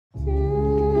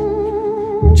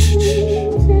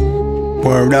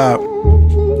Word up.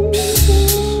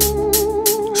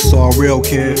 It's all real,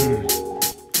 kid.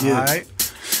 Yeah. Alright.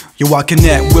 Yo, I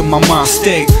connect with my mind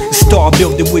state. Start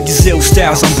building with these ill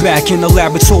styles. I'm back in the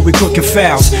laboratory cooking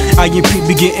fouls. IMP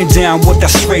be getting down with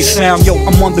that straight sound. Yo,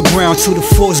 I'm on the ground to the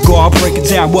fullest go. I'll break it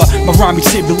down. What? My rhyming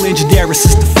tip, the legendary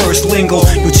since the first lingo.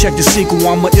 Yo, check the sequel,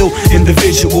 I'm an ill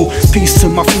individual. Peace to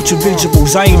my future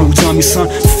visuals. I ain't no dummy, son.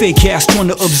 Fake ass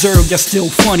trying to observe, that's still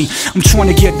funny. I'm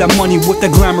trying to get that money with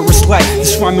that glamorous life.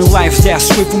 This rhyming life that's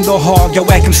straight from the heart. Yo,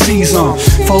 I can seize on.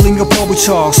 Falling apart with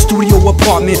y'all, studio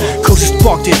apartment. Cause it's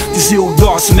sparked it. These ill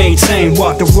thoughts maintain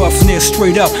what the roughness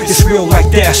straight up. It's real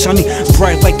like that, shiny,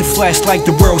 bright like the flashlight,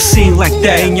 the world seen like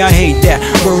that. And y'all hate that.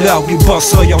 Word out, we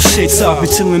bust all y'all shits up.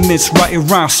 It's Ilaments, writing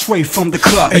rhymes straight from the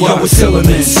club. Hey, yo, it's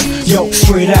Ilaments. Yo,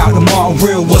 straight out, I'm all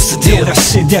real. What's the deal? That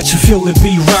shit that you feel it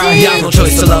be right. Y'all no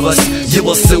choice to love us. You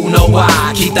will soon know why.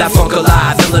 Keep that funk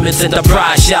alive. Ilaments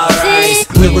Enterprise, y'all rise.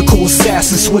 Lyrical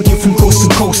assassins, swinging from coast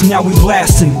to coast. Now we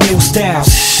blasting ill styles.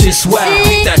 Shit's wild.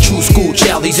 Keep that true school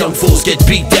child. These young fools get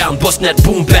beat down. Bustin' that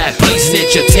boom back. Please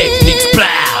snitch your techniques.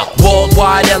 Plow.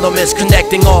 Worldwide elements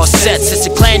connecting all sets. It's a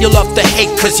clan you'll love to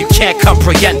hate cause you can't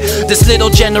comprehend. This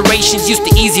little generation's used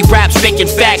to easy raps, faking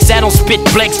facts. I don't spit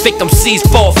blanks, fake MCs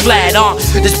fall flat on.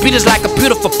 This beat is like a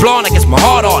beautiful blonde, I gets my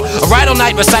heart on. I ride all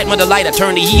night, recite with the light, I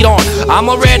turn the heat on. I'm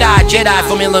a red-eyed Jedi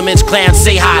from Ilaments clan,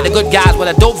 say hi. The good guys with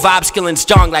a dope vibe, skillin'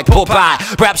 strong like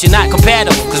Popeye. Perhaps you're not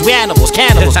compatible, cause we're animals,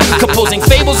 cannibals. Composing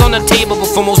fables on the table, but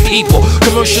for most people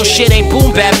commercial shit ain't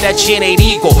boom bap, that shit ain't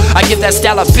equal. I give that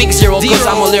style a big zero, cause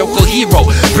I'm a lyrical hero.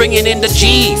 Bringing in the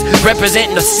G's,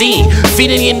 representing the scene.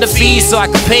 Feeding in the fees so I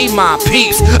can pay my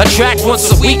peeps. A track once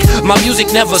a week, my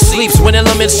music never sleeps. When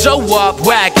Ilaments show up,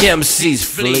 whack MCs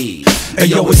flee. Hey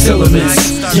yo, it's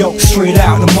Ilaments. Yo, straight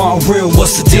out, I'm all real.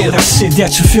 What's the deal? That shit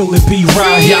that you feel it be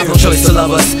right. Y'all no choice to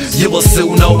love us. You will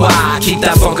soon know why. Keep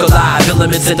that funk alive.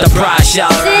 Ilaments Enterprise, y'all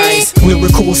rise.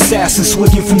 Lyrical assassins,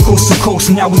 swinging from coast to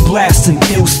coast. Now we blasting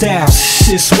ill styles.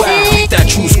 Shit's wild. Keep that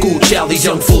true school child. These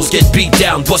young fools get beat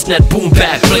down. Bustin' that boom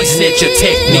back. Please snitch your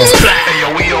techniques. Hey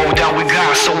yo, we all down with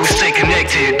God, so we stay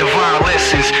connected. Divine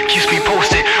lessons keeps me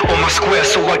posted on my square,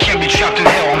 so I can't be trapped in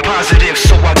hell. I'm positive,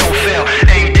 so I don't fail.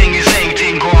 Anything is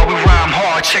anything, God, we rhyme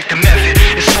hard, check the method.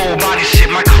 It's all body shit,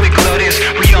 my clique love this.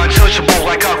 We untouchable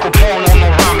like Al Capone on no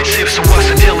rhyming tips. So what's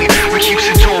the dilly? We keeps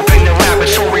it dope in the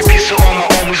laboratory. Piece of all my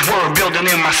always word building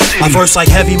in my city. I verse like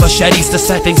heavy machetes,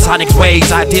 dissecting sonic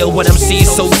waves. I deal with MCs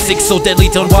so sick, so deadly,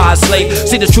 to wise slave.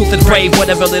 See the truth and brave,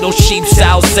 whatever little sheep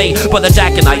shall say. Brother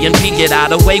Jack and IMP get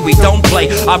out of the way, we don't play.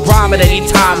 I rhyme at any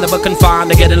time, never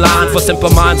confined to get in line. For simple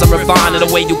minds, I'm refined in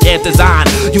a way you can't design.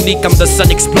 Unique, I'm the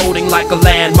sun exploding like a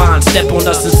landmine. Step on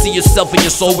us and see yourself and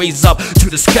your soul raise up to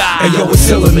the sky. Hey yo, it's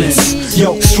Ilaments.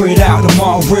 Yo, straight out, I'm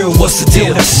all real. What's the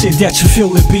deal? That shit that you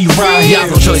feel it be right. Y'all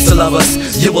no choice to love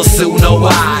us. You will soon know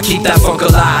why. Keep that funk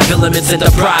alive. Ilaments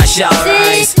Enterprise, y'all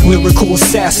rise. Lyrical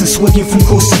assassins, swinging from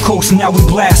coast to coast. Now we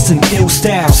blasting ill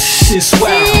styles. Shit's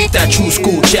wild. Keep that true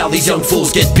school child. These young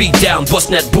fools get beat down.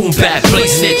 Bustin' that boom back.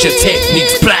 Please snitch your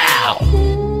techniques. Plow.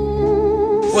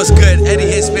 What's good?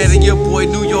 Eddie Hizpanik, your boy,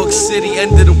 New York City,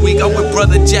 end of the week. I'm with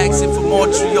Brother Jackson from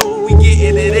Montreal. We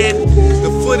getting it in.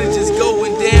 The footage is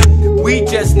going down. We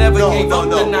just never gave up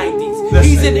the 90s. Listen,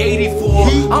 he's in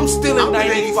 84. I'm still in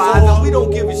 95, and we don't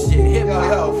give a shit. Hip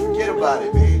hop. Forget about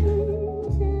it, man.